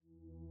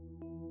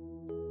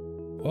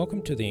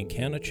Welcome to the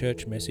Encounter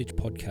Church Message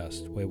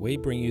Podcast, where we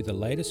bring you the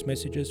latest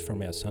messages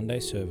from our Sunday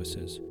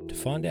services. To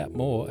find out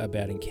more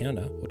about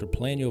Encounter or to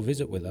plan your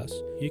visit with us,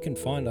 you can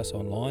find us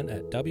online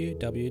at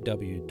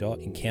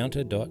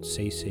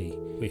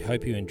www.encounter.cc. We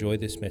hope you enjoy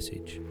this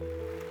message.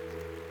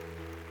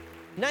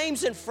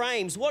 Names and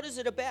frames, what is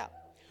it about?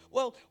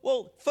 Well,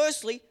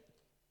 firstly,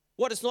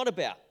 what it's not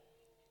about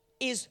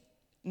is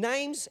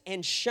names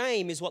and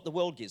shame is what the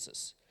world gives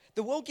us.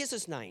 The world gives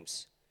us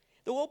names.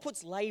 The world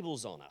puts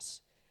labels on us.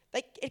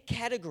 It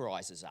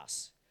categorizes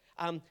us.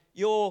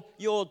 You're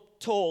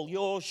tall,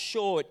 you're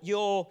short,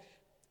 you're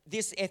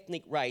this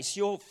ethnic race,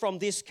 you're from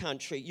this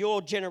country,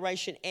 you're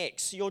Generation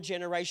X, you're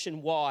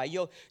Generation Y,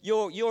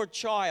 you're a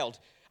child,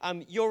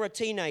 you're a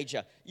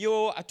teenager,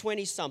 you're a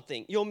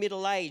 20-something, you're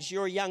middle-aged,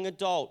 you're a young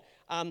adult,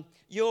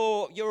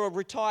 you're a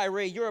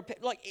retiree,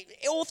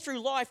 all through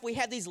life we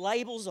have these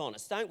labels on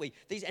us, don't we?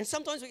 And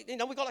sometimes we've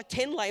got like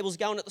 10 labels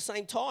going at the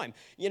same time.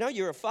 You know,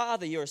 you're a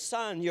father, you're a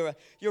son, you're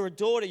a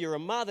daughter, you're a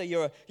mother,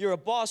 you're a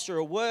boss, you're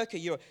a worker.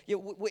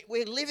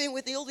 We're living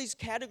with all these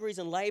categories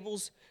and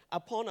labels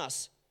upon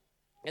us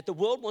that the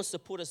world wants to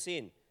put us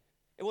in.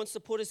 It wants to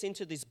put us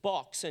into this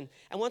box, and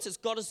once it's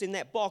got us in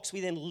that box, we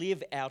then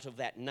live out of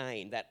that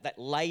name, that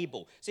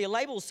label. See, a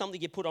label is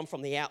something you put on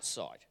from the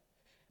outside.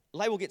 A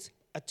label gets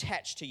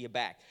attached to your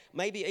back.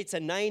 Maybe it's a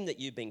name that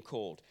you've been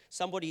called.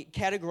 Somebody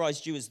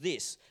categorized you as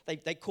this.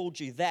 They called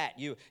you that.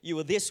 You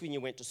were this when you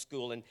went to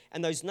school.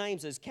 And those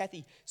names, as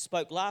Kathy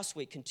spoke last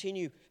week,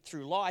 continue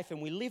through life,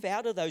 and we live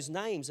out of those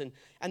names.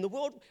 And the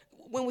world,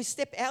 when we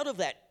step out of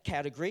that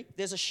category,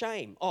 there's a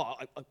shame.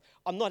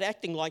 I'm not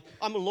acting like,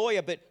 I'm a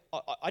lawyer, but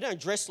I don't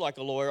dress like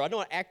a lawyer. I'm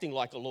not acting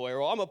like a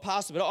lawyer. Or I'm a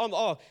pastor,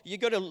 but you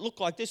got to look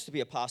like this to be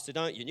a pastor,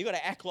 don't you? And you got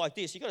to act like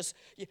this.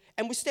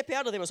 And we step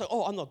out of there and say,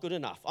 I'm not good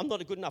enough. I'm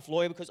not a good enough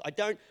lawyer because I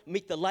don't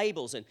meet the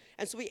labels. And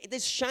so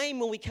there's shame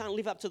when we can't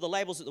live up to the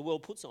labels that the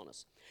world puts on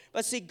us.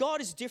 But see,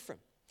 God is different.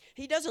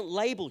 He doesn't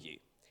label you.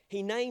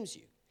 He names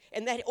you.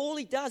 And that all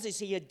he does is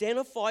he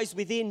identifies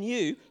within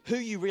you who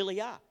you really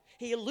are.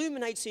 He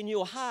illuminates in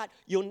your heart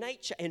your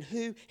nature and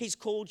who he's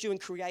called you and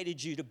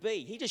created you to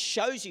be. He just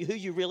shows you who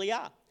you really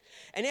are.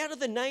 And out of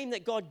the name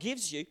that God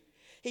gives you,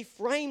 he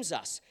frames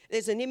us.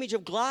 There's an image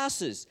of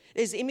glasses.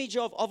 There's an image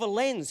of a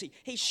lens.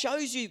 He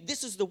shows you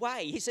this is the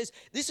way. He says,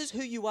 this is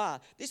who you are.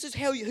 This is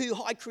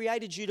who I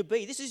created you to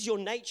be. This is your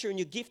nature and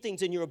your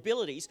giftings and your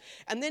abilities.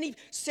 And then he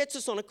sets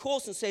us on a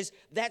course and says,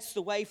 that's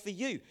the way for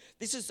you.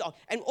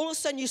 And all of a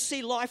sudden you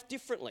see life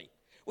differently.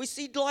 We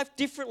see life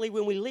differently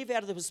when we live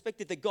out of the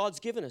perspective that God's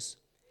given us.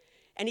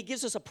 And he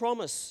gives us a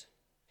promise.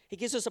 He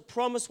gives us a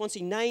promise once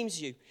he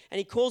names you, and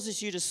he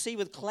causes you to see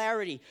with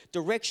clarity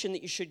direction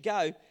that you should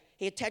go.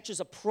 He attaches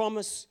a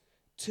promise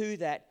to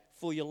that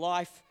for your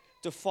life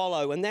to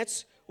follow. And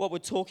that's what we're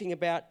talking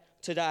about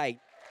today.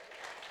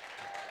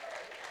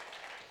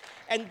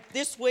 And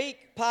this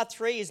week, part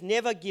 3 is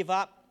never give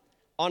up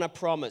on a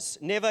promise.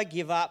 Never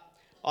give up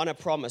on a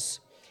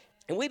promise.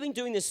 And we've been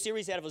doing this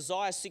series out of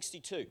Isaiah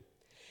 62.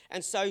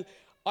 And so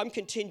I'm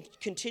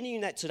continuing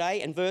that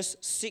today, and verse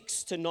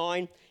 6 to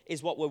 9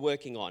 is what we're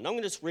working on. I'm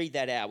going to just read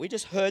that out. We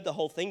just heard the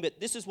whole thing, but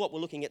this is what we're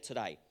looking at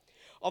today.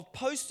 I've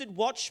posted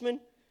watchmen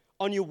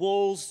on your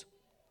walls,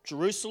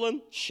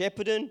 Jerusalem,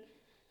 Shepparton,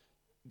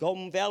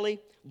 Golden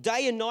Valley.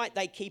 Day and night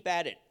they keep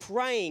at it,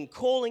 praying,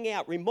 calling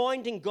out,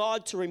 reminding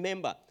God to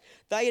remember.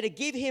 They are to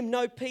give him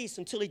no peace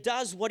until he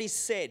does what he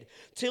said,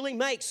 till he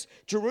makes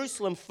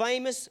Jerusalem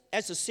famous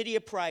as a city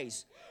of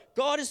praise.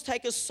 God has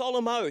taken a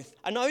solemn oath.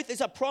 An oath is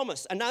a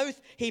promise. An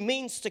oath he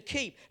means to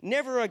keep.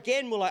 Never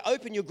again will I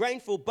open your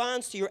grain-filled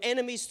barns to your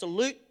enemies to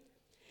loot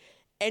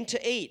and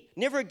to eat.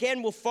 Never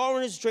again will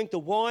foreigners drink the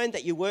wine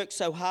that you work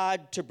so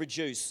hard to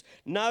produce.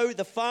 No,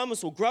 the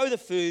farmers will grow the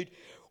food,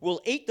 will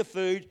eat the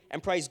food,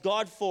 and praise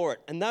God for it.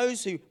 And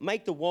those who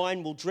make the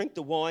wine will drink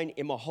the wine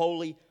in my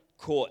holy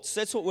courts.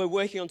 That's what we're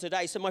working on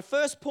today. So my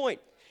first point,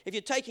 if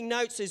you're taking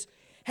notes, is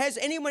has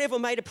anyone ever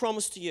made a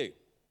promise to you?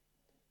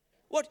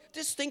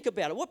 Just think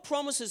about it. What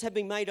promises have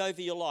been made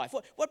over your life?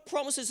 What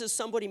promises has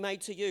somebody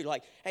made to you?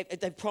 Like,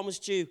 they've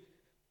promised you,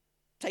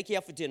 take you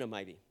out for dinner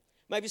maybe.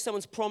 Maybe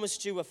someone's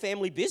promised you a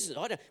family business.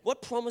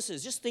 What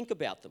promises? Just think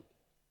about them.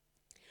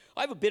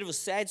 I have a bit of a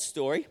sad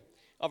story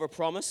of a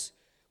promise.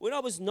 When I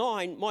was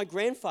 9, my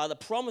grandfather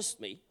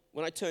promised me,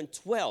 when I turned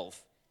 12,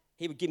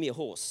 he would give me a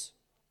horse.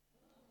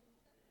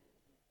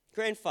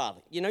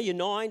 Grandfather, you're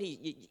 9,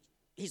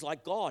 he's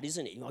like God,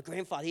 isn't he? My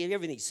grandfather,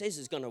 everything he says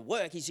is going to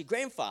work. He's your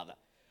grandfather.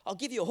 I'll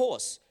give you a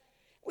horse.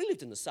 We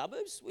lived in the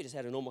suburbs. We just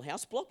had a normal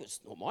house block. It's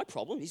not my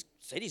problem. He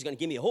said he's going to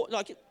give me a horse.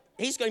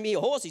 He's going to give me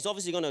a horse. He's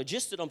obviously going to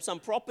adjust it on some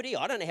property.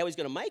 I don't know how he's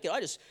going to make it. I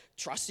just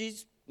trust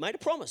he's made a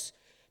promise.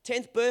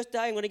 10th birthday,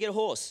 I'm going to get a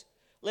horse.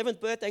 11th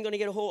birthday, I'm going to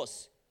get a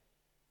horse.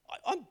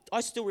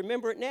 I still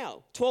remember it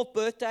now. 12th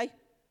birthday,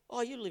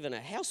 you live in a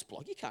house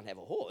block. You can't have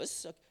a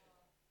horse.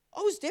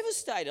 I was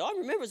devastated. I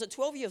remember as a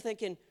 12-year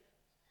thinking,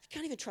 you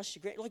can't even trust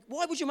your grandfather.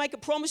 Why would you make a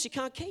promise you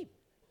can't keep?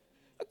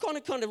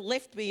 It kind of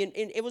left me, and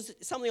it was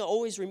something I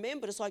always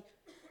remembered. It's like,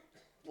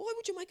 why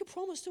would you make a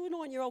promise to a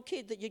 9-year-old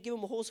kid that you give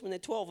them a horse when they're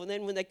 12, and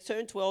then when they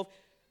turn 12,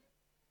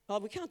 Oh,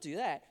 we can't do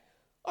that.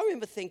 I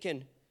remember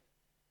thinking,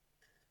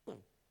 well,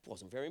 I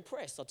wasn't very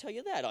impressed, I'll tell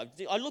you that.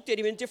 I looked at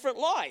him in a different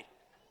light.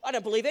 I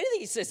don't believe anything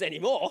he says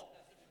anymore.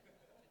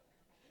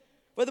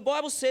 But the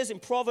Bible says in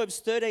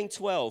Proverbs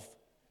 13:12,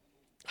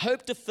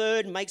 hope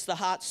deferred makes the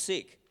heart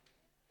sick.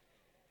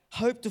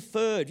 Hope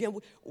deferred. You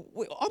know,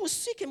 I was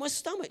sick in my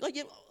stomach. Like,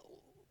 you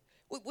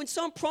know, when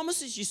someone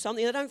promises you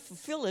something, they don't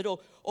fulfill it, or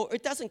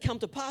it doesn't come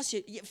to pass,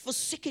 you feel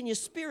sick in your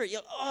spirit.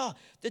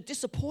 The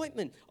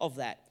disappointment of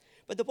that.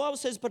 But the Bible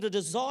says, but a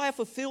desire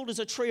fulfilled is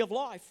a tree of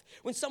life.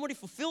 When somebody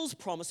fulfills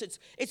promise,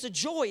 it's a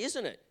joy,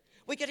 isn't it?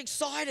 We get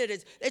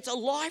excited. It's a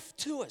life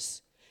to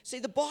us. See,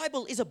 the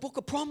Bible is a book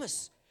of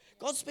promise.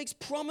 God speaks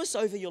promise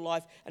over your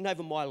life and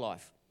over my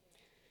life.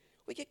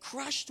 We get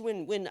crushed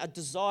when a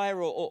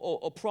desire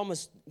or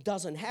promise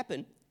doesn't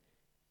happen.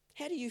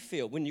 How do you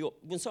feel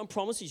when someone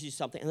promises you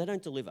something and they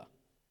don't deliver?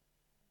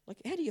 Like,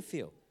 how do you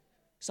feel?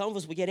 Some of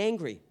us, we get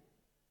angry.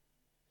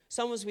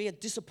 Some of us, we get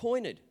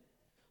disappointed.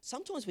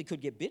 Sometimes we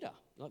could get bitter.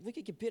 Like, we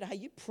could get bitter. Hey,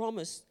 you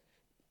promised,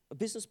 a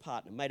business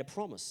partner made a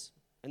promise,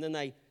 and then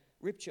they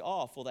ripped you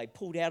off, or they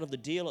pulled out of the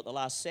deal at the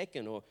last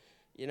second, or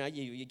you know,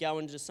 you go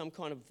into some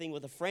kind of thing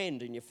with a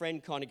friend, and your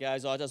friend kind of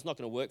goes, oh, that's not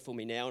going to work for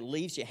me now, and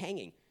leaves you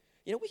hanging.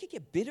 You know, we could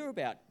get bitter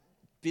about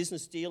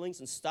business dealings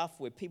and stuff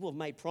where people have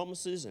made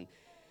promises and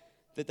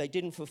that they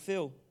didn't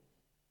fulfill.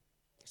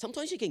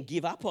 Sometimes you can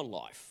give up on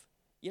life.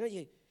 You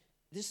know,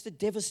 this is the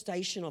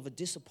devastation of a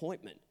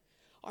disappointment.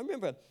 I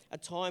remember a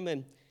time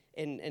and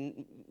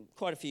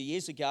quite a few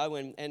years ago,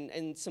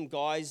 and some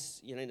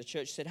guys, you know, in the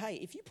church said, hey,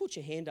 if you put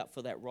your hand up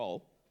for that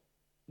role,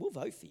 we'll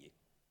vote for you.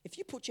 If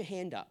you put your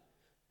hand up.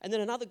 And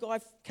then another guy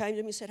came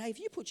to me and said, hey, if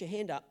you put your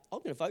hand up, I'm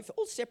going to vote for,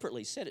 all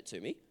separately said it to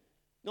me,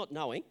 not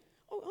knowing.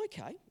 Oh,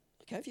 okay,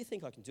 if you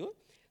think I can do it.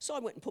 So I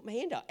went and put my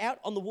hand up, out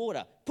on the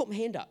water, put my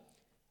hand up.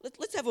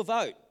 Let's have a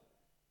vote.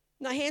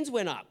 No hands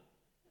went up.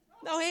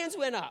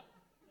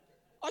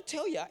 I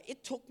tell you,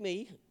 it took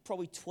me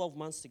probably 12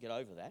 months to get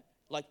over that.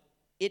 Like,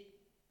 it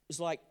was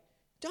like,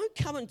 don't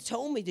come and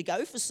tell me to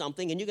go for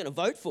something and you're going to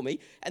vote for me,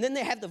 and then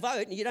they have the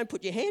vote and you don't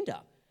put your hand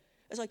up.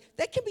 It's like,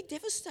 that can be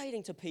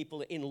devastating to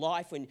people in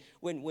life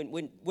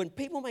when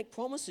people make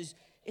promises.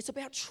 It's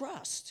about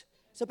trust.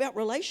 It's about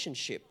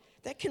relationship.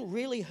 That can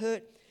really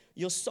hurt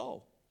your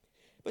soul.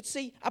 But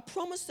see, a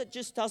promise that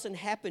just doesn't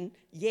happen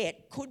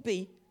yet could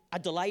be a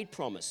delayed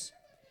promise.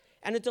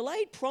 And a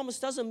delayed promise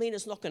doesn't mean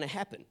it's not going to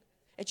happen.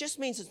 It just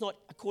means it's not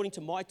according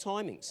to my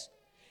timings.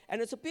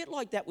 And it's a bit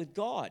like that with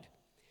God.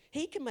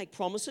 He can make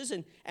promises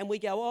and we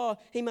go, oh,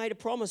 he made a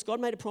promise. God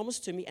made a promise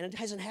to me and it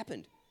hasn't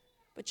happened.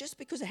 But just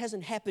because it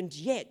hasn't happened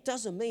yet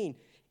doesn't mean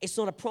it's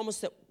not a promise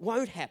that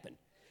won't happen.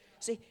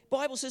 See, the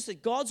Bible says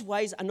that God's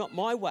ways are not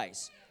my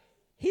ways.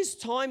 His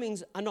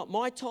timings are not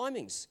my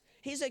timings.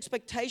 His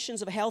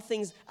expectations of how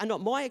things are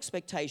not my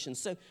expectations.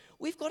 So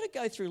we've got to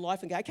go through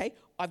life and go, okay,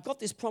 I've got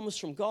this promise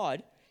from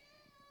God.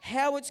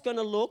 How it's going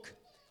to look,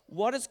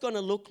 what it's going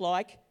to look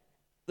like,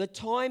 the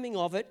timing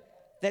of it,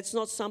 that's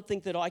not something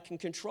that I can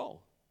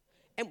control.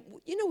 And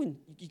you know when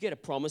you get a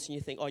promise and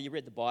you think, oh, you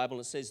read the Bible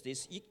and it says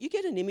this, you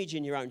get an image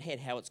in your own head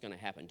how it's going to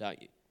happen,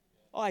 don't you?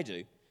 I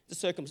do. This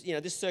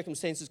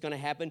circumstance is going to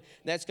happen,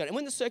 and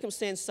when the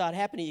circumstance starts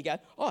happening, you go,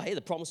 oh, hey,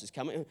 the promise is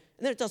coming, and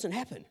then it doesn't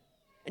happen.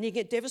 And you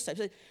get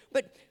devastated.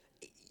 But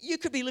you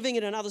could be living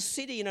in another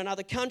city, in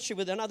another country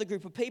with another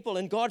group of people,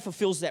 and God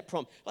fulfills that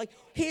promise. Like,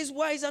 his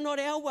ways are not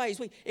our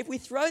ways. If we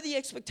throw the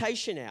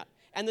expectation out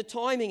and the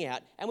timing out,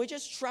 and we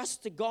just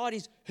trust that God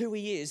is who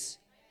he is,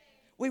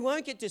 we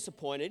won't get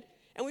disappointed.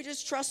 And we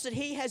just trust that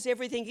he has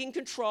everything in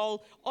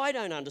control. I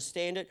don't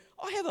understand it.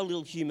 I have a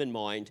little human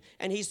mind,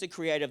 and he's the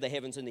creator of the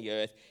heavens and the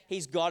earth.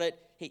 He's got it.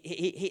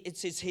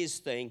 It's his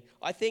thing.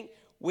 I think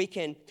we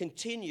can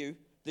continue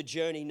the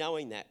journey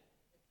knowing that.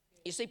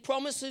 You see,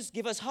 promises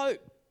give us hope.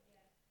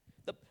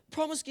 The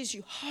promise gives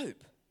you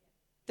hope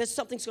that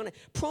something's going to...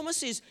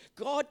 Promise is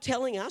God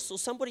telling us, or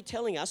somebody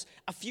telling us,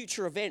 a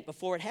future event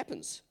before it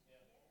happens.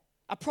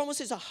 A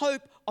promise is a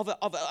hope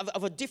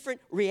of a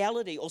different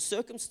reality or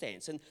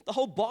circumstance. And the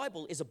whole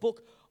Bible is a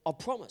book of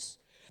promise.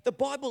 The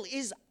Bible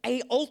is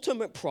an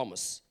ultimate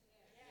promise.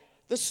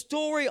 The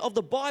story of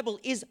the Bible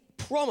is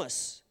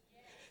promise.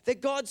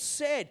 That God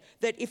said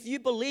that if you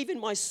believe in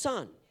my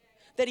Son,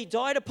 that he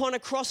died upon a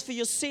cross for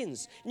your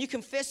sins, and you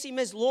confess him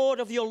as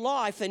Lord of your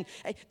life, and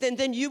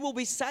then you will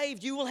be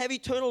saved. You will have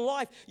eternal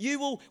life. You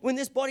will, when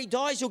this body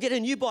dies, you'll get a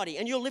new body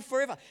and you'll live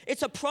forever.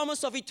 It's a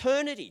promise of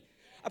eternity.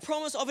 A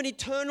promise of an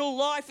eternal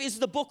life is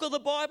the book of the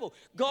Bible.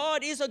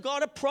 God is a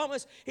God of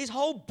promise. His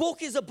whole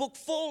book is a book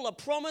full of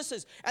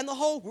promises, and the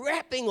whole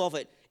wrapping of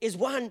it is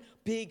one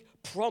big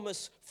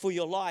promise for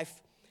your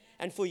life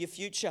and for your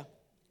future.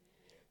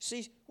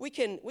 See, we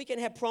can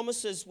have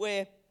promises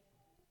where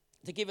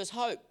to give us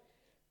hope.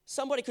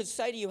 Somebody could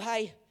say to you,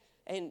 hey,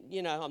 and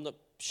you know,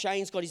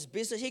 Shane's got his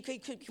business. He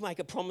could make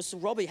a promise to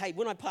Robbie, hey,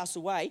 when I pass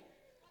away,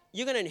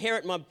 you're going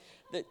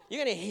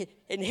to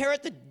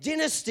inherit the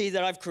dynasty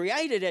that I've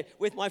created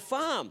with my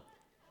farm.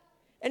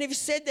 And if you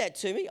said that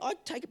to me,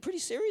 I'd take it pretty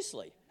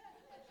seriously.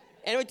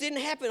 And if it didn't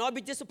happen, I'd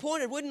be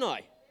disappointed, wouldn't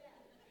I?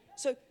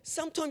 So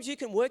sometimes you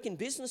can work in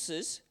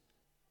businesses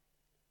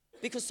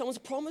because someone's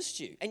promised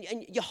you, and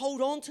you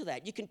hold on to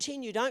that. You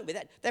continue, don't we?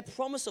 That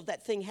promise of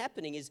that thing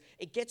happening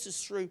it gets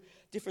us through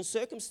different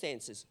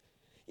circumstances.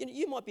 You know,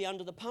 you might be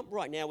under the pump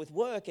right now with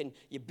work, and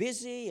you're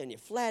busy, and you're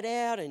flat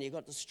out, and you've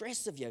got the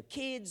stress of your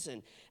kids,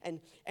 and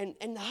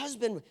the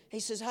husband, he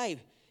says, hey,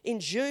 in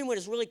June when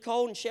it's really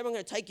cold and Shep, I'm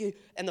going to take you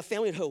and the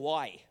family to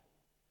Hawaii.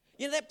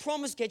 You know, that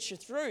promise gets you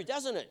through,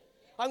 doesn't it?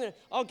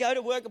 I'll go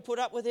to work and put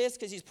up with this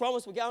because he's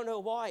promised we're going to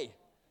Hawaii.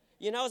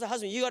 You know, as a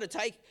husband, you got to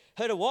take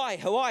her to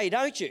Hawaii,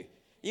 don't you?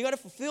 You got to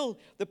fulfill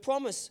the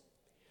promise.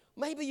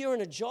 Maybe you're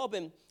in a job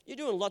and you're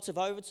doing lots of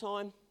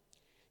overtime.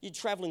 You're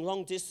traveling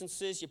long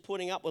distances. You're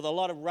putting up with a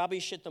lot of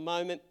rubbish at the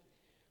moment.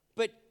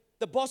 But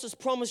the boss has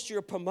promised you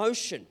a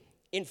promotion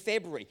in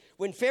February.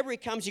 When February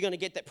comes, you're going to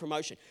get that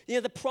promotion. You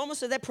know, the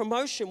promise of that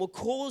promotion will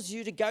cause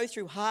you to go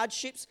through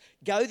hardships,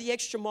 go the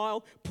extra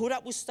mile, put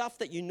up with stuff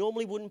that you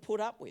normally wouldn't put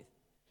up with.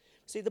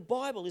 See, the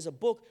Bible is a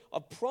book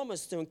of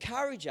promise to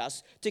encourage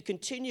us to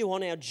continue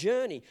on our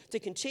journey, to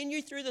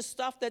continue through the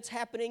stuff that's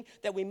happening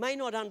that we may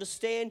not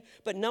understand,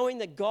 but knowing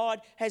that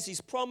God has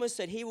his promise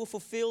that he will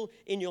fulfill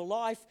in your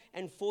life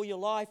and for your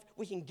life.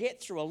 We can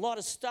get through a lot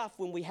of stuff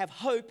when we have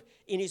hope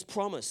in his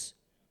promise.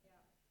 Yeah.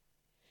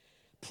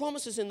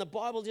 Promises in the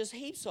Bible, there's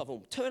heaps of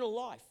them. Eternal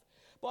life.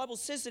 The Bible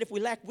says that if we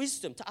lack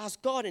wisdom, to ask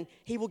God and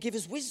he will give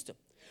us wisdom.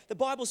 The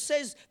Bible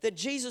says that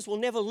Jesus will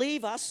never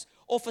leave us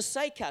or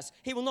forsake us.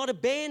 He will not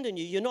abandon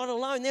you. You're not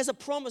alone. There's a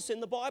promise in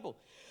the Bible.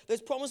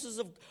 There's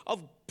promises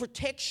of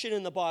protection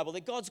in the Bible,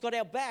 that God's got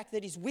our back,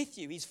 that he's with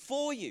you, he's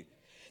for you.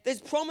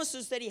 There's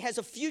promises that he has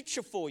a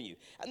future for you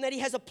and that he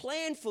has a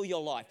plan for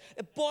your life.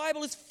 The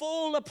Bible is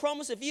full of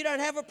promises. If you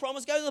don't have a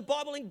promise, go to the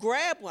Bible and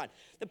grab one.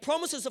 The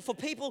promises are for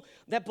people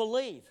that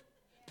believe.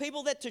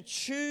 People that to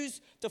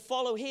choose to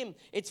follow him.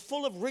 It's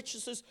full of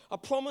riches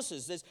of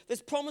promises.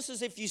 There's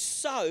promises if you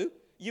sow,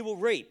 you will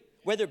reap.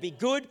 Whether it be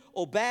good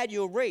or bad,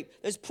 you'll reap.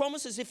 There's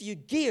promises if you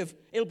give,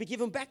 it'll be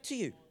given back to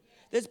you.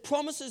 There's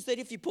promises that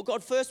if you put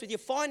God first with your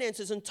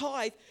finances and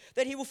tithe,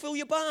 that he will fill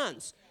your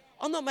barns.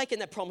 I'm not making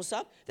that promise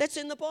up. That's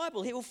in the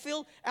Bible. He will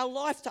fill our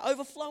life to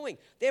overflowing.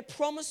 They're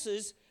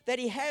promises that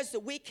he has that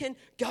we can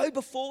go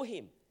before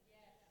him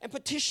and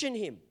petition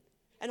him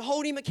and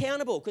hold him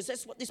accountable, because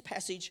that's what this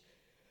passage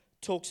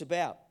talks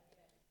about.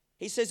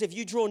 He says if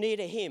you draw near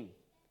to him,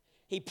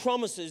 he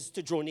promises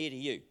to draw near to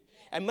you.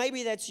 And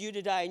maybe that's you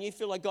today and you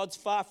feel like God's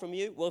far from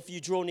you. Well, if you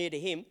draw near to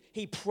him,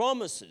 he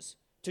promises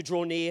to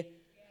draw near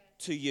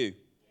to you.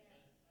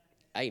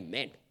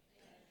 Amen.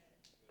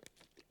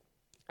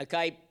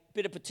 Okay,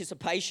 bit of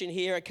participation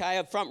here,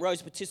 okay? Front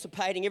row's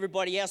participating.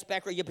 Everybody else,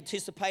 back row, you're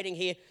participating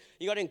here.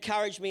 You got to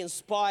encourage me,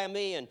 inspire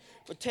me, and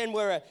pretend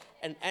we're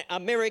an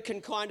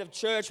American kind of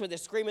church where they're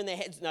screaming their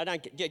heads. No,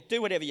 don't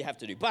do whatever you have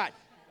to do. But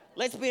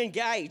let's be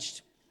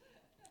engaged.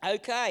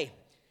 Okay.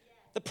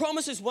 The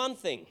promise is one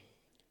thing.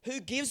 Who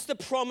gives the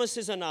promise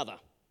is another.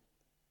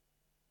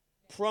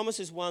 Promise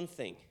is one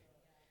thing.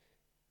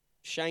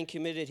 Shane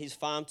committed his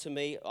farm to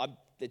me.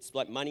 It's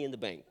like money in the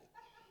bank.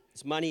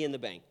 It's money in the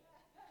bank.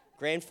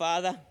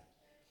 Grandfather,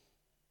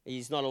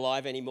 he's not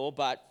alive anymore,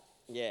 but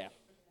yeah.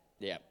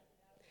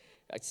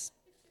 There's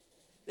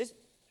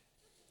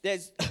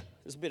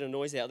a bit of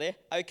noise out there.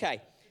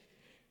 Okay.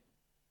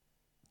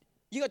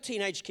 You got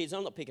teenage kids.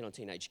 I'm not picking on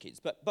teenage kids,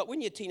 but when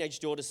your teenage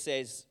daughter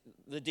says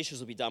the dishes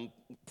will be done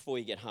before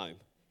you get home,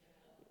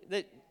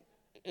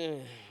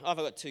 I've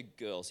got two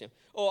girls. Yeah.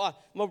 Or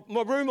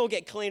my room will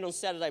get cleaned on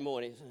Saturday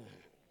morning.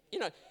 You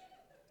know,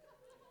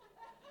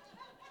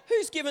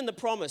 who's given the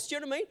promise? Do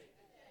you know what I mean?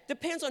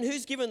 Depends on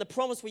who's given the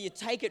promise where you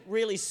take it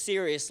really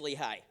seriously,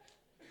 hey.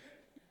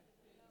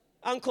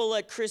 Uncle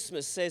at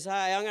Christmas says,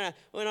 hey,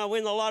 when I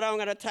win the lotto, I'm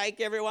going to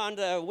take everyone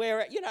to wear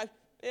it. You know,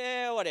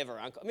 yeah, whatever,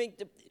 Uncle. I mean,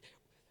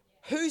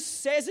 who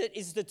says it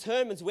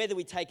determines whether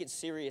we take it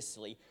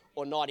seriously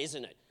or not,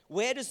 isn't it?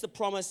 Where does the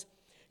promise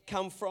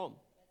come from?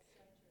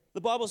 The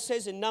Bible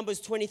says in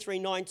Numbers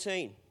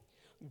 23:19,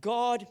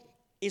 God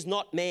is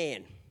not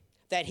man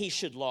that he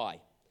should lie,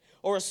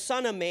 or a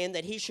son of man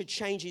that he should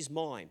change his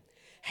mind.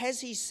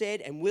 Has he said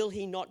and will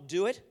he not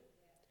do it?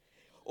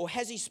 Or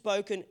has he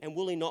spoken and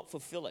will he not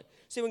fulfill it?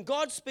 See, when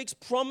God speaks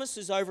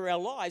promises over our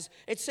lives,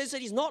 it says that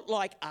he's not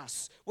like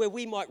us, where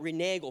we might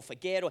renege or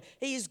forget. Or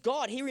he is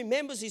God. He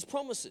remembers his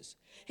promises.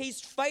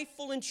 He's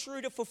faithful and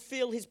true to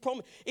fulfill his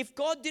promise. If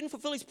God didn't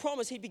fulfill his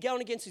promise, he'd be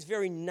going against his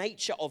very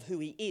nature of who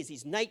he is.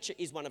 His nature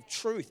is one of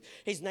truth.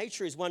 His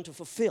nature is one to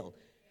fulfill.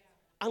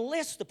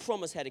 Unless the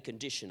promise had a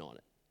condition on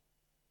it,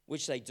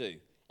 which they do.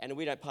 And if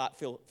we don't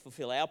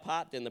fulfill our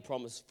part, then the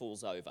promise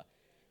falls over.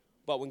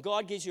 But when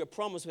God gives you a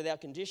promise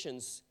without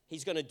conditions,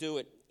 he's going to do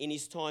it in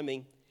his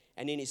timing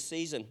and in his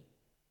season.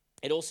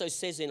 It also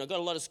says I've got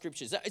a lot of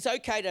scriptures. It's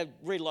okay to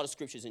read a lot of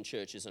scriptures in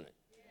church, isn't it?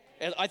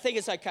 Yeah. I think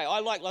it's okay.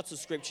 I like lots of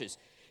scriptures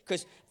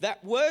because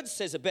that word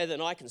says it better than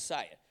I can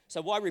say it.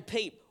 So why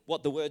repeat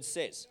what the word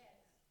says?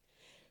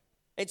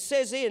 It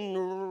says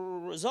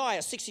in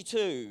Isaiah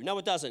 62. No,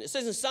 it doesn't. It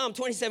says in Psalm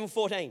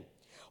 27:14.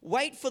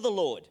 Wait for the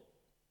Lord.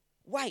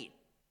 Wait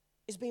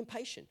is being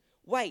patient.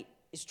 Wait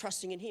is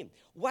trusting in him.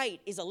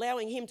 Wait is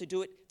allowing him to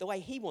do it the way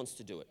he wants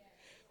to do it.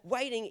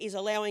 Waiting is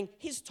allowing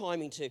his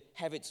timing to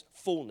have its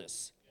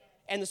fullness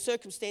and the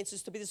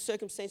circumstances to be the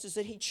circumstances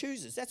that he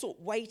chooses. That's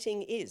what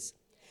waiting is.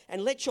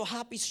 And let your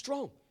heart be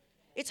strong.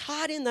 It's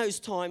hard in those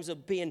times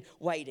of being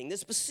waiting.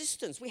 There's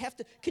persistence. We have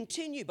to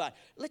continue, but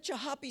let your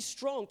heart be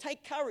strong.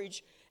 Take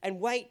courage and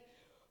wait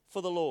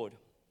for the Lord.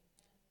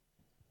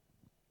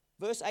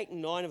 Verse 8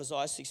 and 9 of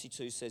Isaiah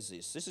 62 says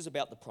this. This is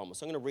about the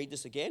promise. I'm going to read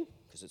this again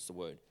because it's the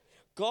word.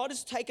 God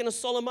has taken a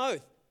solemn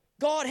oath.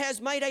 God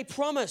has made a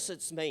promise,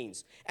 it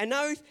means. An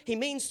oath he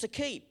means to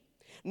keep.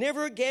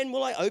 Never again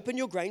will I open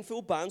your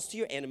grain-filled barns to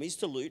your enemies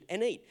to loot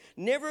and eat.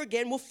 Never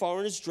again will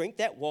foreigners drink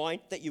that wine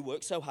that you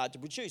work so hard to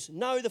produce.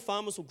 No, the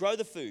farmers will grow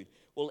the food,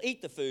 will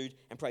eat the food,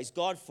 and praise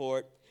God for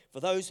it. For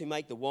those who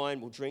make the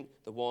wine will drink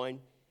the wine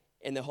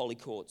in their holy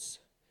courts.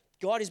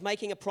 God is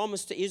making a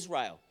promise to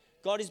Israel.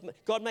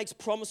 God makes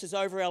promises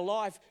over our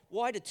life.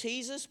 Why? To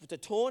tease us, to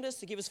taunt us,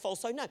 to give us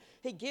false hope? No,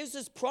 he gives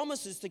us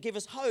promises to give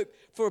us hope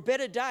for a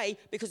better day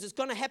because it's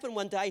going to happen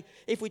one day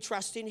if we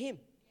trust in him.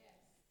 Yes.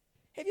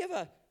 Have you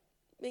ever...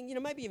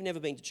 maybe you've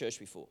never been to church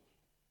before,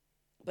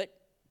 but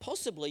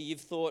possibly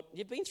you've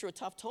been through a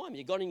tough time.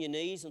 You got on your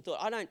knees and thought,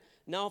 I don't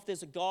know if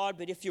there's a God,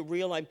 but if you're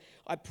real,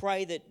 I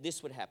pray that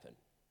this would happen.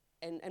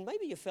 And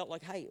maybe you felt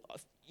like, hey,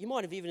 you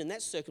might have even in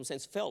that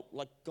circumstance felt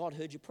like God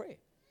heard your prayer.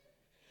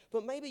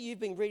 But maybe you've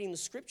been reading the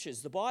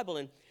scriptures, the Bible,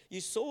 and you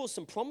saw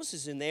some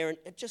promises in there and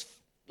it just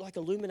like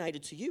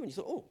illuminated to you. And you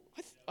thought, oh,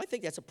 I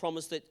think that's a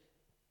promise that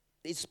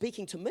is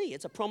speaking to me.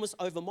 It's a promise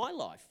over my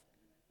life.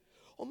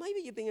 Or maybe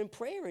you've been in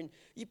prayer and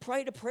you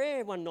prayed a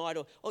prayer one night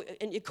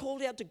and you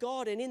called out to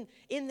God, and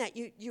in that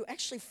you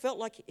actually felt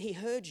like he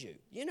heard you.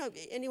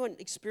 Anyone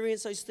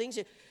experience those things?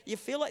 You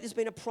feel like there's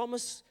been a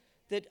promise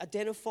that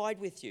identified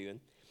with you.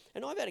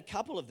 And I've had a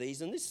couple of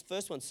these, and this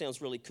first one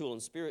sounds really cool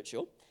and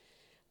spiritual.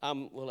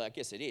 Well, I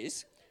guess it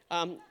is.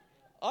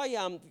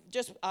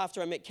 Just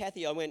after I met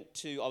Kathy, I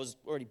was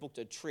already booked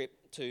a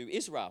trip to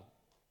Israel.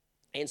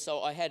 And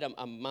so I had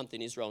a month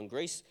in Israel and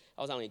Greece.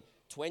 I was only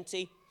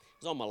 20.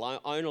 I was on my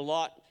own a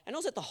lot. And I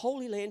was at the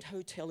Holy Land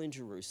Hotel in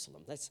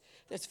Jerusalem.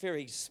 That's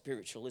very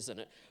spiritual, isn't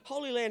it?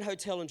 Holy Land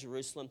Hotel in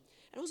Jerusalem.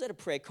 And I was at a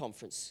prayer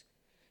conference.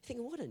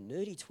 Thinking, what a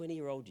nerdy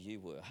 20-year-old you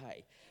were,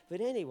 hey.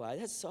 But anyway,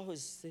 that's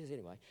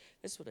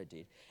what I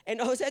did.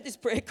 And I was at this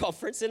prayer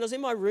conference, and I was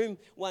in my room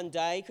one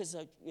day because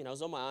I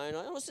was on my own.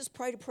 I was just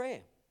prayed a prayer.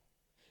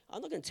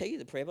 I'm not going to tell you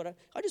the prayer, but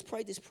I just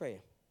prayed this prayer.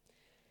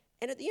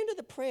 And at the end of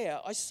the prayer,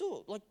 I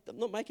saw, I'm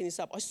not making this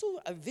up, I saw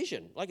a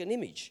vision, like an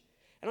image.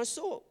 And I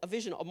saw a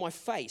vision of my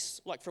face,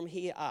 like from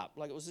here up,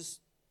 like it was just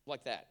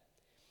like that.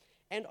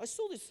 And I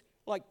saw this,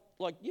 like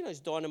those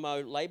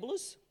dynamo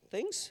labelers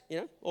things,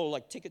 or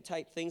like ticker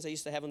tape things they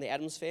used to have on the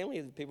Addams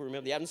Family. People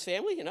remember the Addams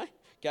Family,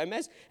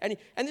 Gomez. And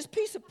this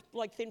piece of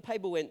thin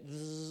paper went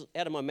zzz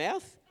out of my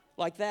mouth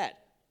like that.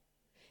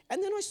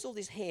 And then I saw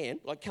this hand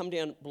come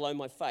down below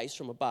my face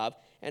from above,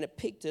 and it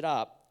picked it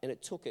up and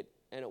it took it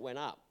and it went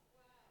up.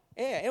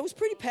 Yeah, it was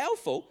pretty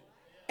powerful.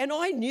 And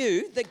I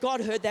knew that God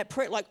heard that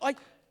prayer.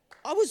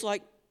 I was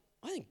like,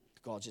 I think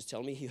God's just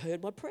telling me he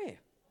heard my prayer.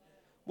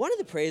 One of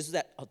the prayers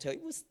that I'll tell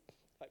you was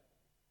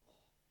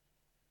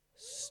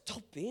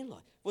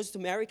was to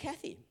marry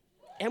Kathy.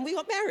 And we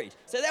got married.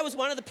 So that was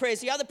one of the prayers.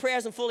 The other prayer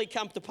hasn't fully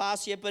come to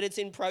pass yet, but it's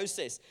in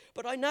process.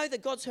 But I know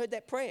that God's heard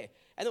that prayer.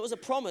 And it was a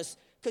promise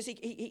because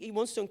he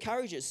wants to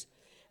encourage us.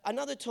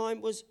 Another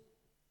time was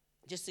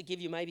just to give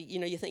you maybe,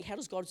 you think, how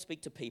does God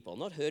speak to people? I've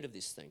not heard of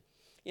this thing.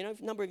 For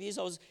a number of years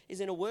I was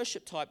in a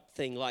worship type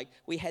thing like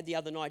we had the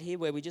other night here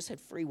where we just had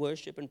free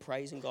worship and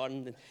praising God.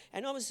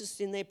 And I was just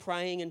in there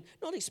praying and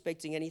not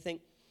expecting anything.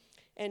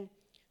 And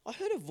I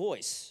heard a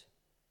voice.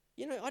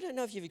 I don't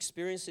know if you've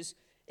experienced this.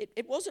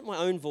 It wasn't my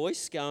own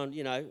voice going,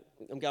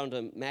 I'm going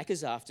to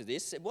Macca's after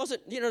this. It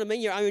wasn't, you know what I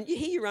mean? You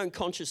hear your own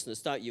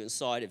consciousness, don't you,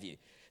 inside of you,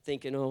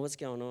 thinking, oh, what's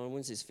going on?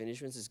 When's this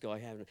finished? When's this guy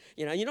having?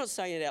 You're not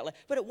saying it out loud.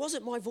 But it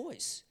wasn't my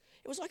voice.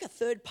 It was like a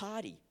third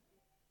party.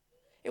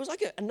 It was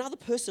like another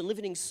person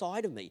living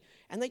inside of me.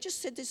 And they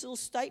just said this little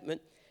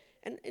statement,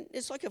 and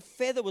it's like a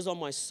feather was on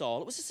my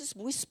soul. It was just this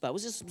whisper. It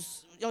was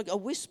just like a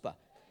whisper.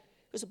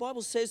 Because the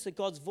Bible says that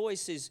God's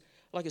voice is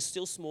like a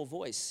still small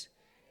voice.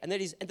 And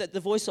that the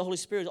voice of the Holy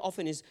Spirit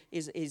often is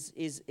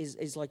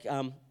like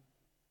a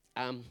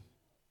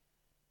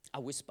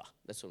whisper.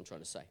 That's what I'm trying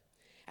to say.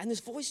 And this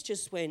voice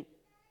just went,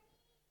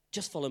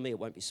 just follow me, it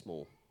won't be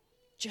small.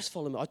 Just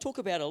follow me. I talk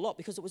about it a lot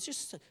because it was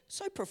just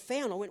so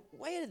profound. I went,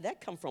 where did that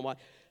come from?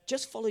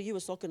 Just follow you,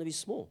 it's not going to be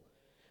small.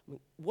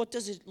 What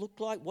does it look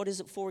like? What is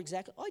it for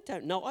exactly? I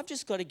don't know. I've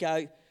just got to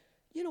go,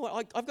 you know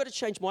what, I've got to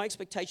change my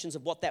expectations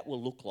of what that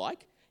will look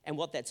like and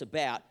what that's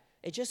about.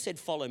 It just said,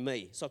 follow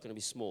me. It's not going to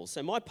be small.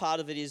 So my part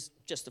of it is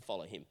just to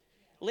follow him.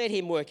 Let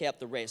him work out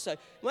the rest. So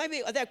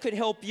maybe that could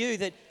help you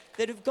that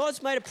if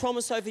God's made a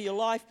promise over your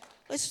life,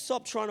 let's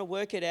stop trying to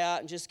work it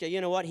out and just go,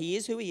 you know what, he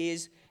is who he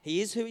is. He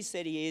is who he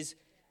said he is.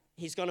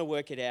 He's going to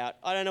work it out.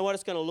 I don't know what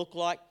it's going to look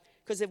like.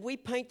 Because if we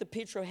paint the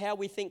picture of how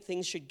we think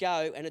things should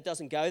go and it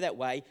doesn't go that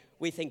way,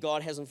 we think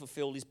God hasn't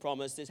fulfilled his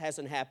promise. This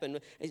hasn't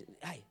happened.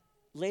 Hey,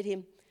 Let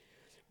him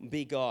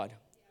be God.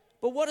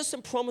 But what are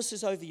some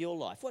promises over your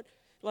life?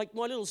 Like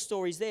my little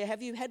stories there,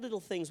 have you had little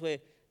things where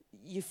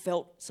you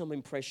felt some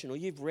impression, or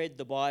you've read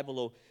the Bible,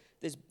 or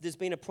there's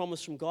been a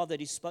promise from God that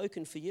he's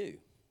spoken for you?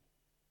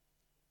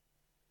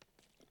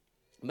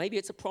 Maybe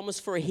it's a promise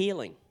for a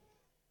healing.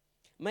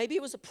 Maybe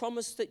it was a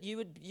promise that you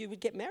would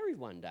get married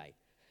one day.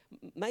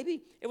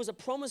 Maybe it was a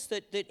promise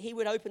that he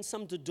would open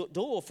some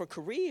door for a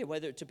career,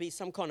 whether it to be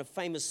some kind of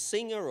famous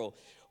singer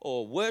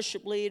or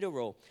worship leader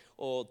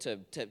or to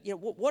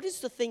what is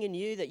the thing in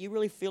you that you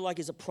really feel like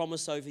is a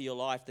promise over your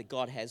life that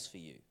God has for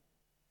you?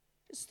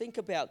 Just think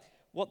about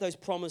what those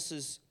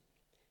promises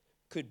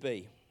could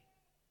be.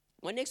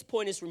 My next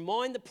point is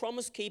remind the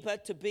promise maker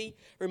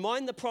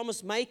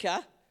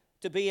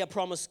to be a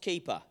promise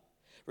keeper.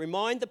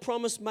 Remind the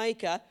promise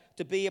maker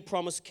to be a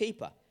promise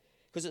keeper.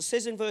 Because it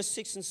says in verse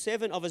 6 and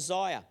 7 of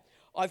Isaiah,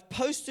 I've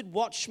posted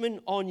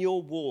watchmen on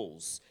your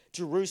walls,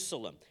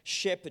 Jerusalem,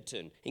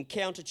 Shepperton,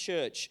 Encounter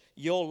Church,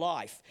 your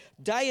life.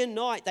 Day and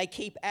night they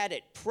keep at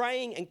it,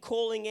 praying and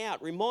calling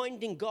out,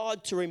 reminding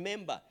God to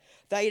remember.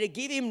 They to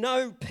give him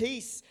no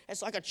peace.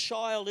 It's like a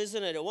child,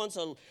 isn't it? It wants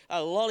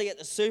a lolly at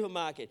the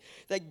supermarket.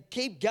 They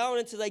keep going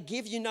until they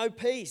give you no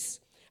peace.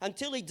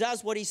 Until he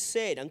does what he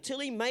said, until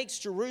he makes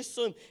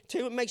Jerusalem,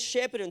 until he makes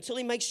Shepperton, until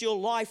he makes your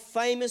life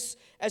famous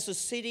as a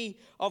city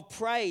of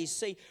praise.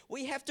 See,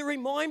 we have to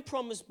remind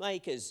promise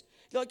makers.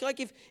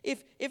 Like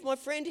if my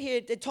friend here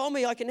told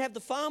me I can have the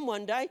farm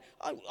one day,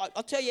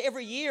 I'll tell you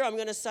every year I'm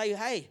going to say,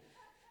 hey,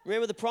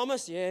 remember the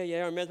promise? Yeah,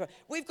 I remember the promise.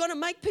 We've got to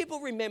make people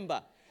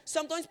remember.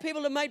 Sometimes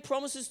people have made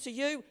promises to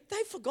you,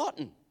 they've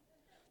forgotten.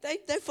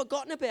 They've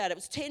forgotten about it. It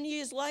was 10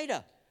 years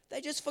later. They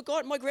just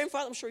forgot. My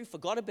grandfather, I'm sure he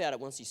forgot about it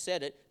once he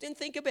said it. Didn't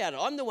think about it.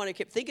 I'm the one who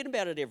kept thinking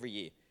about it every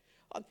year.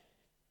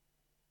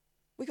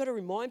 We've got to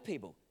remind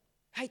people,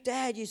 hey,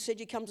 Dad, you said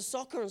you come to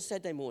soccer on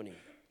Saturday morning.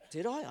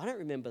 Did I? I don't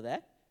remember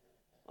that.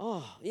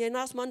 Oh, yeah,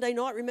 last Monday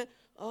night, remember?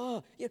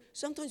 Oh, yeah,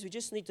 sometimes we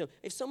just need to,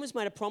 if someone's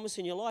made a promise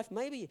in your life,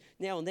 maybe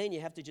now and then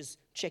you have to just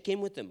check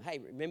in with them. Hey,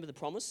 remember the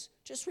promise?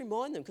 Just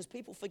remind them because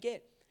people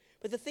forget.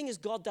 But the thing is,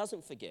 God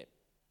doesn't forget.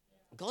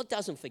 God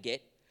doesn't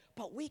forget,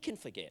 but we can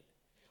forget.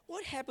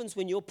 What happens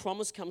when your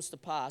promise comes to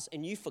pass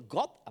and you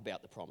forgot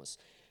about the promise?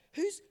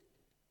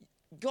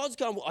 God's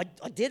going, well,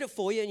 I did it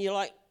for you, and you're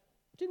like,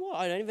 did what?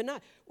 I don't even know.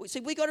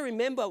 See, we got to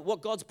remember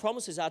what God's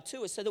promises are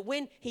to us so that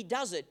when he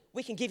does it,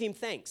 we can give him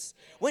thanks.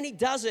 When he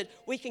does it,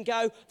 we can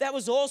go, that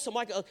was awesome.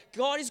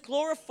 God is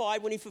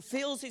glorified when he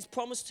fulfills his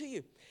promise to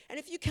you. And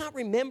if you can't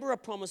remember a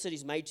promise that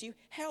he's made to you,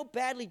 how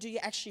badly do you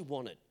actually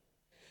want it?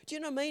 Do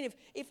you know what I mean?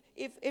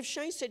 If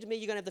Shane said to me,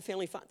 you're going to have the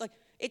family farm, like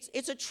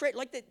it's a treat,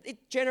 like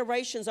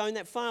generations own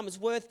that farm. It's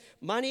worth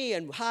money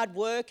and hard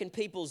work and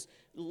people's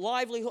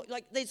livelihood.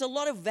 Like there's a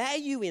lot of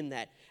value in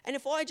that. And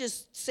if I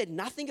just said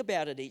nothing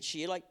about it each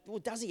year, like, well,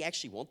 does he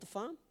actually want the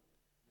farm?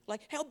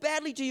 Like, how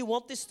badly do you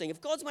want this thing?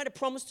 If God's made a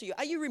promise to you,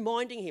 are you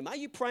reminding him? Are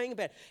you praying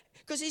about it?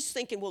 Because he's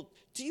thinking, well,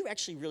 do you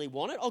actually really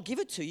want it? I'll give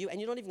it to you, and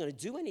you're not even going to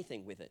do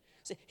anything with it.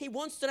 So he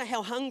wants to know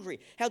how hungry,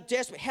 how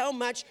desperate, how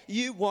much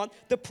you want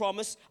the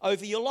promise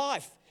over your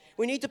life.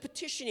 We need to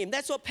petition him.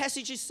 That's what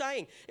passage is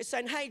saying. It's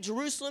saying, hey,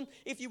 Jerusalem,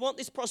 if you want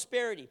this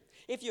prosperity,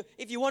 if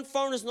you want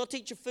foreigners not to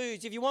eat your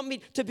foods, if you want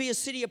me to be a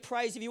city of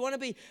praise, if you want to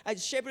be a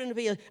shepherd and to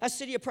be a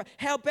city of praise,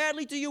 how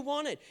badly do you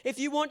want it? If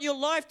you want your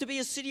life to be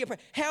a city of praise,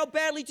 how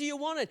badly do you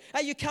want it?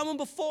 Are you coming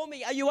before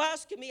me? Are you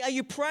asking me? Are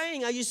you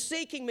praying? Are you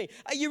seeking me?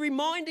 Are you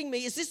reminding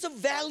me? Is this of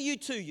value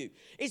to you?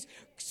 Is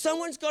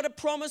someone's got a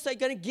promise they're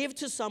going to give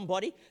to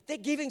somebody, they're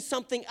giving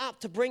something up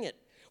to bring it.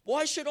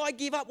 Why should I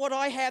give up what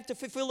I have to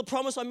fulfill the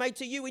promise I made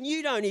to you when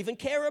you don't even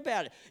care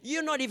about it?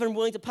 You're not even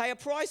willing to pay a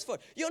price for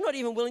it. You're not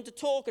even willing to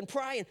talk and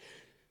pray. And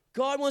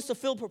God wants to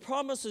fulfill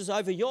promises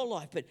over your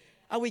life, but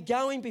are we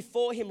going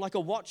before him like a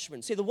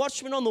watchman? See, the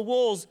watchman on the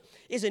walls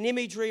is an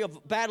imagery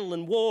of battle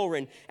and war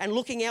and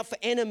looking out for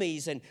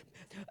enemies. And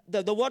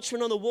the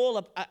watchmen on the wall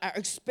are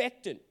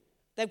expectant.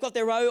 They've got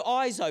their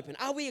eyes open.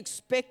 Are we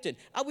expectant?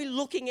 Are we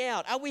looking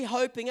out? Are we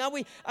hoping? Are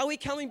we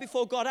coming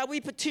before God? Are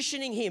we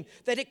petitioning him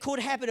that it could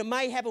happen, it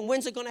may happen?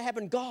 When's it going to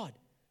happen? God.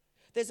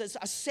 There's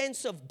a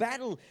sense of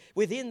battle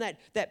within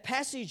that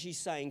passage he's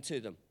saying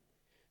to them,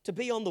 to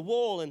be on the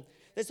wall. And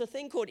there's a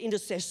thing called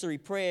intercessory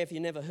prayer, if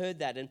you never heard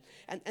that.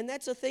 And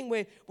that's a thing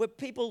where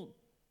people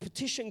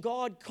petition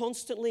God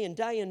constantly and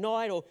day and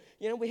night. Or,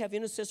 we have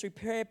intercessory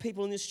prayer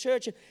people in this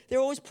church. And they're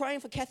always praying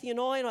for Kathy and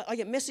I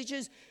get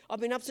messages. I've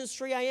been up since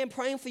 3 a.m.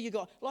 praying for you,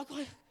 God.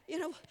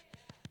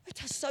 It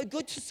does so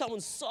good to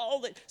someone's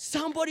soul that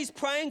somebody's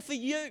praying for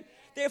you.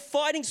 They're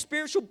fighting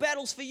spiritual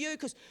battles for you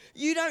because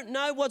you don't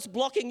know what's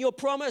blocking your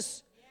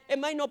promise. It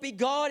may not be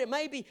God. It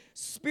may be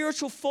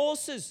spiritual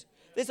forces.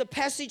 There's a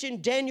passage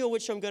in Daniel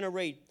which I'm going to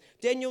read.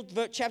 Daniel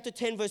chapter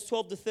 10, verse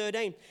 12 to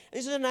 13. And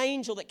this is an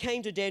angel that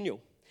came to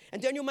Daniel.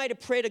 And Daniel made a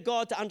prayer to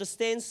God to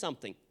understand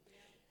something.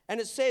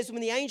 And it says,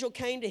 when the angel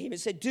came to him, it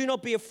said, do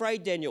not be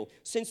afraid, Daniel,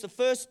 since the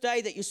first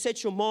day that you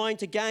set your mind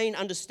to gain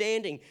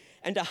understanding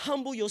and to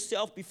humble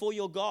yourself before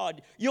your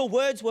God, your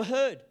words were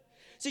heard.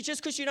 See,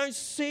 just because you don't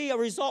see a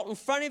result in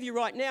front of you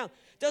right now,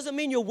 Doesn't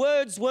mean your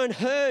words weren't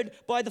heard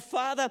by the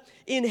Father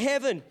in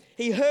heaven.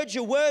 He heard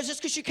your words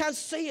just because you can't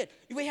see it.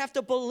 We have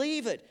to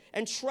believe it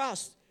and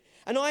trust.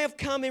 And I have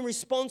come in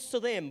response to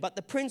them, but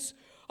the prince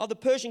of the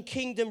Persian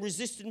kingdom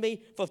resisted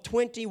me for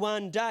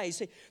 21 days.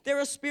 See, there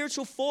are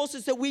spiritual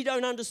forces that we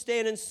don't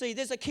understand and see.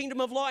 There's a kingdom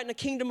of light and a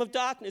kingdom of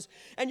darkness,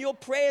 and your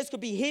prayers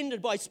could be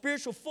hindered by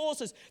spiritual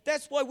forces.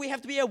 That's why we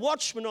have to be a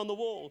watchman on the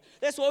wall.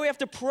 That's why we have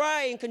to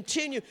pray and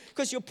continue,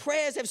 because your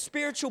prayers have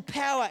spiritual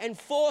power and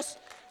force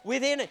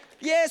within it.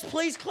 Yes,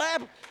 please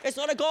clap. It's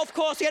not a golf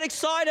course. Get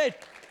excited.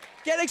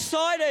 Get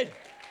excited.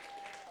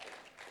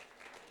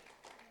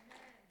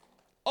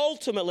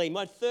 Ultimately,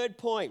 my third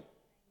point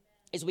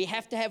is we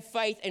have to have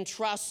faith and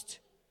trust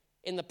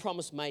in the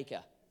promise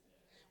maker.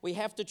 We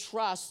have to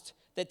trust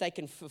that they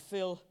can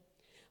fulfill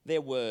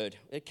their word.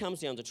 It comes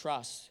down to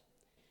trust.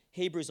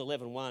 Hebrews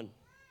 11:1.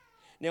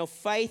 Now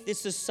faith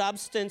is the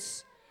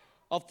substance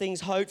of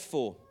things hoped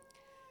for,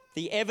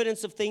 the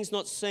evidence of things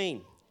not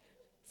seen.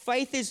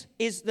 Faith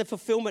is the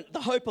fulfillment,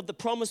 the hope of the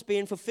promise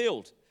being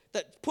fulfilled.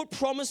 Put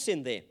promise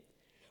in there.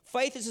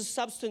 Faith is the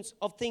substance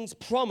of things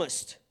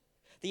promised,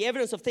 the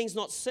evidence of things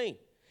not seen.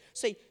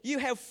 See, you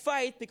have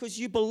faith because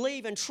you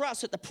believe and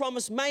trust that the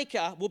promise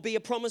maker will be a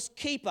promise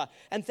keeper.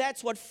 And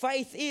that's what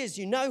faith is.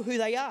 You know who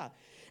they are.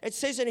 It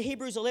says in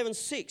Hebrews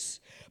 11:6,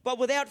 but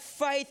without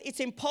faith, it's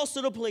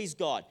impossible to please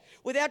God.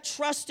 Without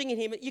trusting in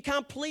him, you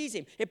can't please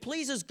him. It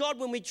pleases God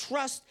when we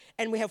trust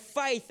and we have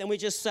faith and we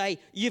just say,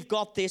 you've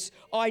got this.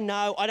 I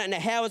know. I don't know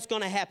how it's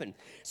going to happen.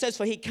 It says,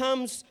 for he who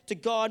comes to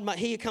God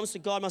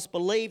must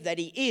believe that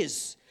he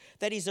is,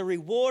 that he's a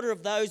rewarder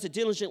of those that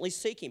diligently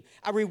seek him.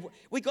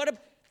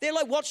 They're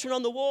like watchmen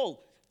on the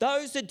wall.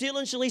 Those that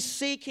diligently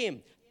seek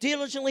him.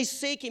 Diligently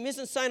seek him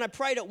isn't saying I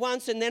prayed it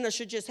once and then it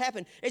should just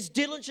happen. It's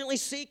diligently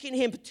seeking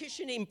him,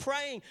 petitioning him,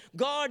 praying.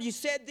 God, you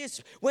said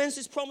this. When's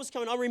this promise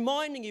coming? I'm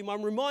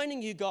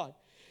reminding you, God.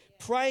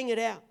 Praying it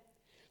out.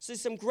 So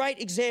there's some great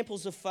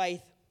examples of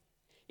faith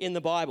in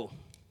the Bible.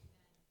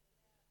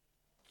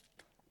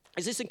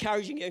 Is this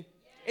encouraging you?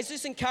 Is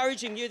this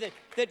encouraging you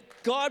that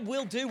God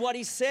will do what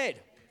he said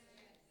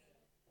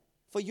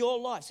for your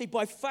life? See,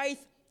 by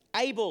faith,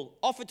 Abel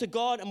offered to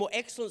God a more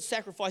excellent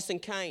sacrifice than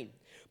Cain.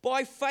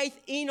 By faith,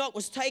 Enoch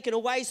was taken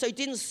away so he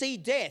didn't see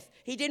death.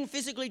 He didn't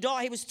physically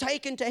die. He was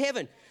taken to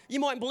heaven. You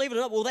might believe it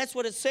or not. Well, that's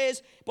what it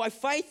says. By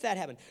faith, that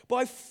happened.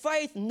 By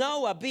faith,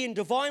 Noah, being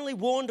divinely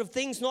warned of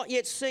things not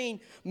yet seen,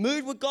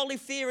 moved with godly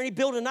fear, and he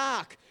built an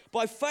ark.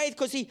 By faith,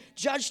 because he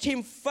judged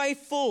him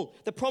faithful,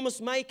 the promise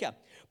maker.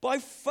 By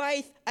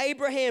faith,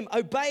 Abraham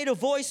obeyed a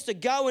voice to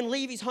go and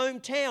leave his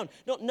hometown,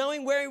 not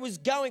knowing where he was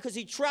going because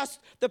he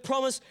trusted the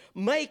promise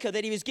maker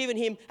that he was giving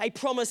him a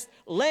promised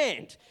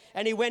land.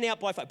 And he went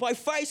out by faith. By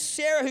faith,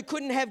 Sarah, who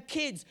couldn't have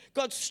kids,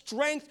 got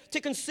strength to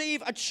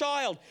conceive a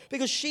child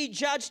because she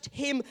judged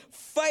him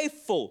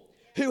faithful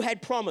who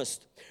had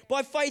promised.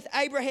 By faith,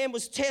 Abraham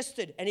was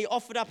tested and he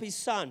offered up his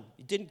son.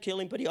 He didn't kill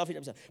him, but he offered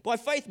up his son. By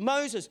faith,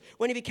 Moses,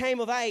 when he became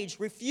of age,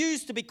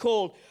 refused to be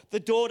called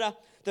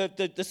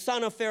the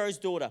son of Pharaoh's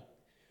daughter.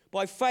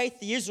 By faith,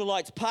 the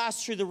Israelites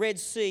passed through the Red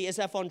Sea as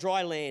if on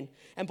dry land.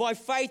 And by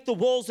faith, the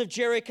walls of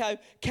Jericho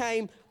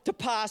came to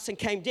pass and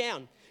came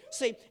down.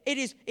 See, it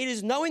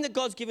is knowing that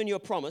God's given you a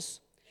promise,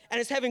 and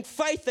it's having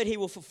faith that he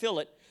will fulfill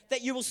it,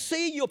 that you will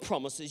see your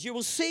promises, you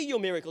will see your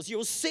miracles, you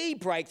will see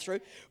breakthrough.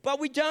 But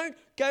we don't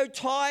go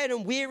tired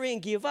and weary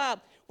and give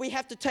up. We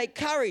have to take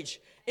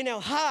courage in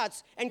our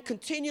hearts and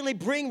continually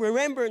bring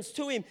remembrance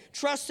to him,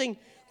 trusting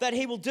that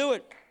he will do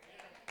it.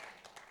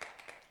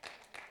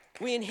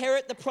 We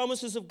inherit the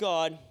promises of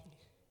God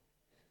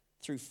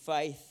through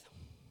faith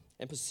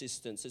and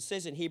persistence. It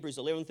says in Hebrews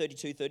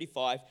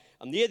 11:32-35,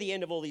 I'm near the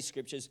end of all these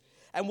scriptures,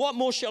 and what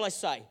more shall I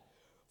say?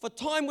 For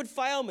time would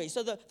fail me.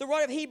 So the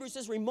writer of Hebrews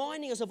is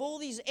reminding us of all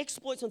these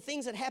exploits and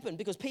things that happened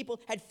because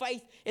people had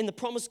faith in the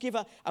promise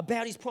giver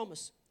about his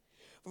promise.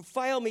 It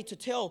fail me to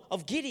tell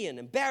of Gideon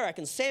and Barak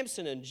and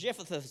Samson and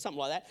Jephthah, something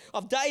like that,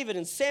 of David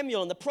and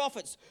Samuel and the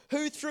prophets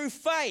who through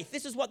faith,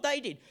 this is what they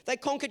did. They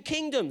conquered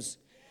kingdoms.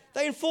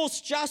 They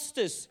enforced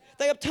justice.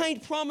 They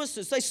obtained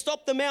promises. They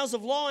stopped the mouths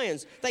of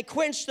lions. They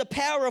quenched the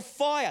power of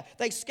fire.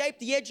 They escaped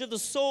the edge of the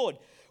sword,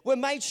 were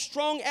made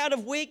strong out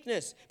of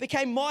weakness,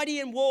 became mighty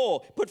in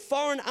war, put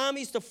foreign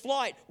armies to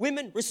flight.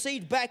 Women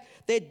received back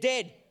their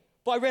dead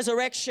by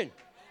resurrection.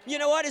 You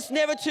know what? It's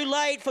never too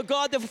late for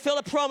God to fulfill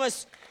a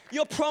promise.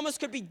 Your promise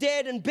could be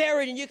dead and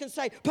buried, and you can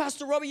say,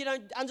 Pastor Robbie, you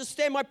don't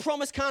understand. My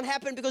promise can't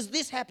happen because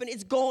this happened.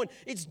 It's gone.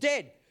 It's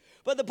dead.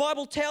 But the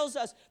Bible tells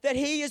us that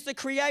he is the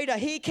creator.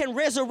 He can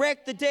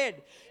resurrect the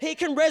dead. He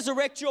can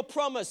resurrect your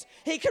promise.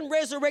 He can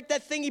resurrect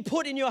that thing he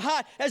put in your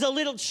heart as a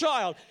little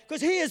child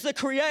because he is the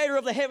creator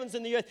of the heavens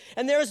and the earth,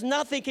 and there is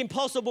nothing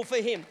impossible for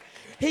him.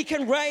 He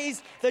can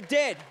raise the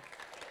dead.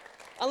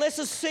 Unless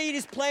a seed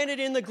is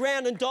planted in the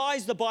ground and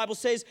dies, the Bible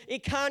says,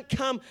 it can't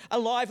come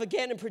alive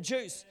again and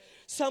produce.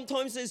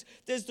 Sometimes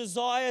there's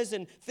desires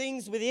and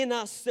things within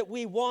us that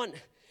we want,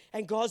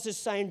 and God's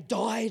just saying,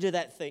 die to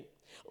that thing.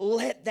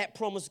 Let that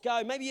promise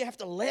go. Maybe you have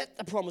to let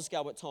the promise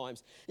go at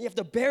times. You have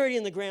to bury it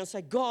in the ground and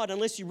say, God,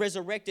 unless you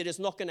resurrect it, it's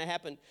not going to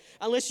happen.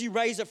 Unless you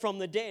raise it from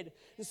the dead.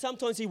 And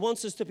sometimes he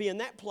wants us to be in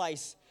that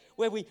place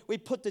where we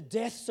put to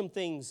death some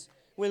things.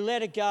 We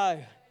let it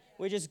go.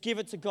 We just give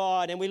it to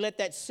God and we let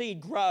that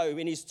seed grow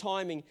in his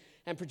timing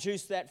and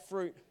produce that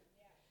fruit.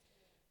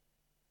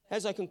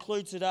 As I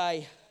conclude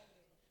today,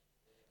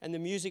 and the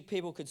music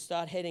people could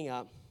start heading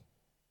up,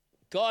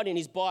 God in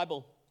his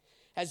Bible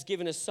has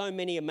given us so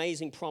many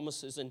amazing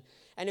promises. And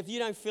if you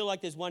don't feel like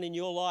there's one in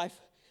your life,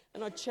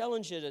 and I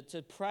challenge you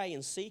to pray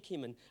and seek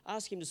him and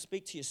ask him to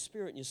speak to your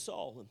spirit and your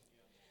soul.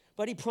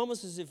 But he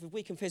promises if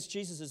we confess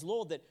Jesus as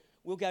Lord that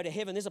we'll go to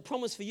heaven. There's a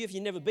promise for you if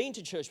you've never been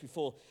to church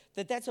before,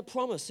 that's a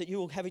promise that you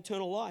will have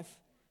eternal life.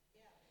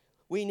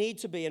 We need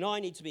to be, and I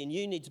need to be, and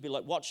you need to be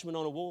like watchmen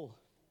on a wall,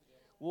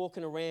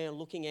 walking around,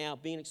 looking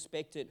out, being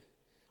expected,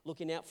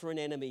 looking out for an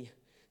enemy,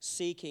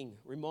 seeking,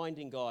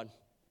 reminding God,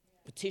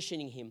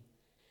 petitioning him,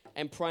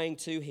 and praying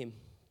to him,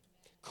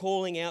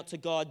 calling out to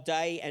God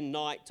day and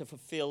night to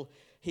fulfill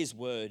his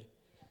word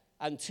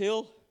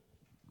until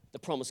the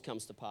promise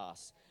comes to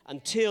pass,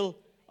 until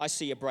I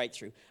see a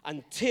breakthrough,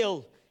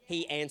 until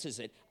he answers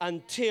it,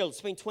 until,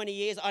 it's been 20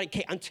 years, I don't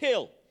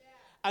care,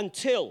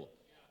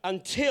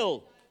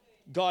 until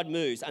God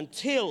moves,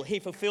 until he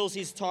fulfills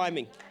his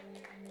timing.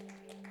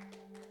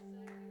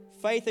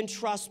 Faith and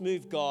trust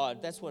move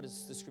God. That's what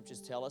the scriptures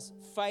tell us.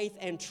 Faith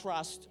and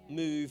trust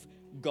move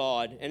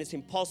God, and it's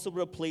impossible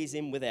to please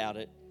him without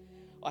it.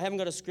 I haven't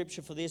got a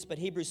scripture for this, but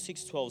Hebrews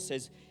 6:12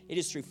 says, it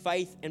is through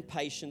faith and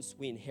patience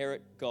we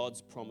inherit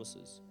God's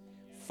promises.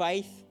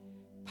 Faith,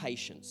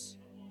 patience.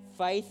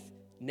 Faith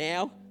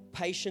now,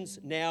 patience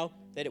now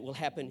that it will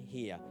happen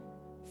here.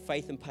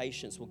 Faith and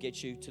patience will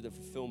get you to the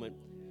fulfillment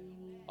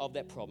of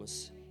that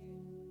promise.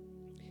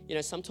 You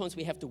know, sometimes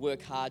we have to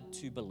work hard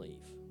to believe.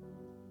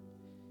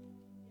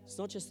 It's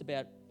not just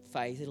about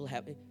faith, it'll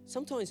happen.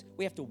 Sometimes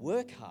we have to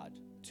work hard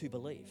to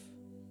believe.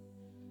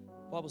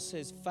 The Bible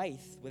says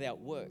faith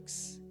without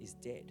works is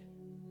dead.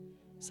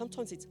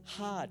 Sometimes it's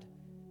hard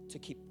to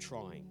keep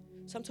trying.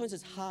 Sometimes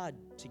it's hard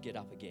to get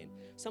up again.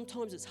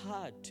 Sometimes it's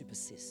hard to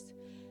persist.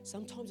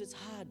 Sometimes it's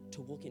hard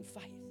to walk in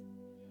faith.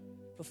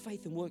 For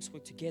faith and works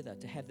work together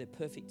to have their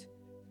perfect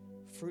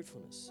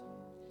fruitfulness.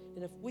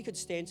 And if we could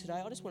stand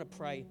today, I just want to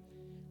pray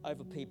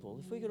over people.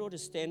 If we could all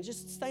just stand,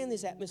 just stay in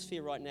this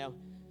atmosphere right now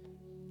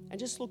and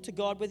just look to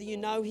God, whether you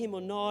know him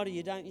or not, or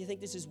you don't, you think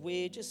this is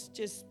weird,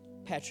 just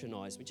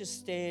patronize me. Just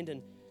stand,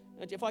 and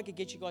if I could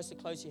get you guys to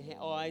close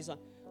your eyes, I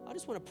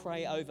just want to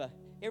pray over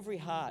every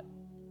heart,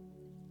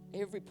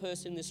 every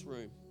person in this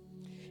room.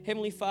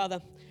 Heavenly Father,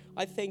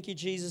 I thank you,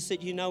 Jesus,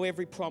 that you know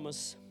every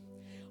promise.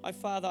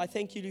 Father, I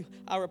thank you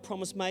are a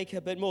promise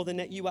maker, but more than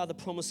that, you are the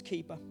promise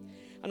keeper.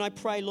 And I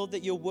pray, Lord,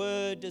 that your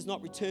word does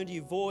not return to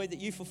you void, that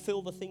you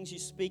fulfill the things you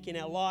speak in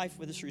our life,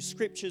 whether through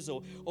scriptures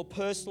or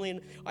personally.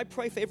 And I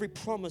pray for every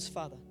promise,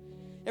 Father.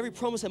 Every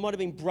promise that might have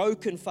been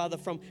broken, Father,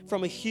 from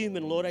a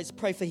human, Lord. I just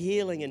pray for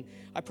healing, and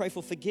I pray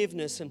for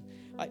forgiveness. And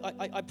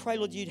I pray,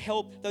 Lord, you'd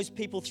help those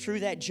people through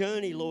that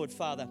journey, Lord,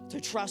 Father,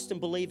 to trust and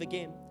believe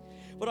again.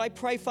 But I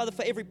pray, Father,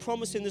 for every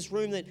promise in this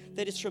room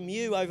that is from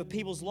you over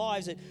people's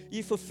lives, that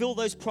you fulfill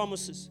those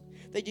promises,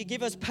 that you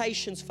give us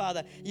patience,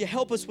 Father. You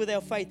help us with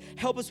our faith.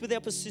 Help us with our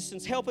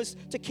persistence. Help us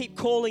to keep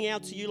calling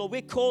out to you, Lord.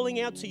 We're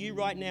calling out to you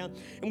right now,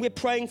 and we're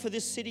praying for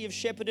this city of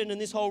Shepparton and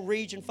this whole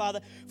region,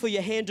 Father, for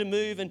your hand to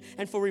move and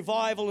for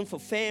revival and for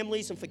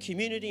families and for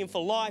community and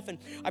for life. And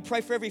I pray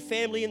for every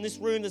family in this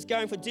room that's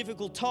going for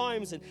difficult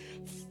times and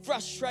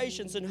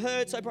frustrations and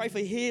hurts. I pray for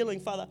healing,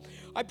 Father.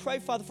 I pray,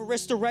 Father, for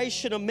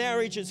restoration of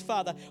marriages,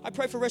 Father. I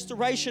pray for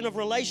restoration of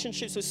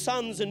relationships with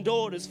sons and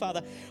daughters,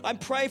 Father. I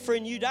pray for a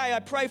new day. I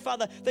pray,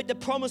 Father, that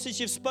the promises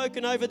you've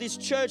spoken over this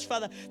church,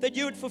 Father, that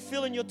you would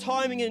fulfill in your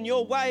timing and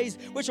your ways,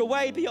 which are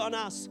way beyond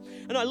us.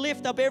 And I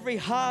lift up every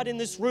heart in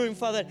this room,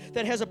 Father,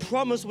 that has a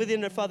promise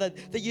within it, Father,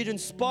 that you'd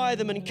inspire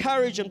them and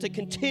encourage them to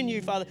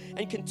continue, Father,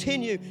 and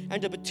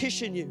to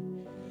petition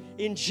you.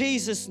 In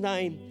Jesus'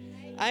 name,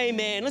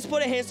 amen. Let's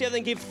put our hands together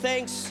and give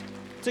thanks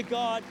to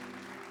God.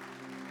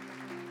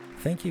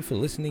 Thank you for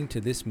listening to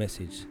this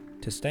message.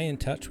 To stay in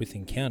touch with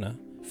Encounter,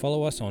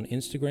 follow us on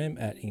Instagram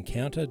at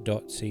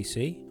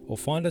encounter.cc or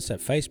find us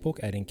at Facebook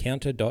at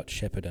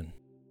encounter.shepparton.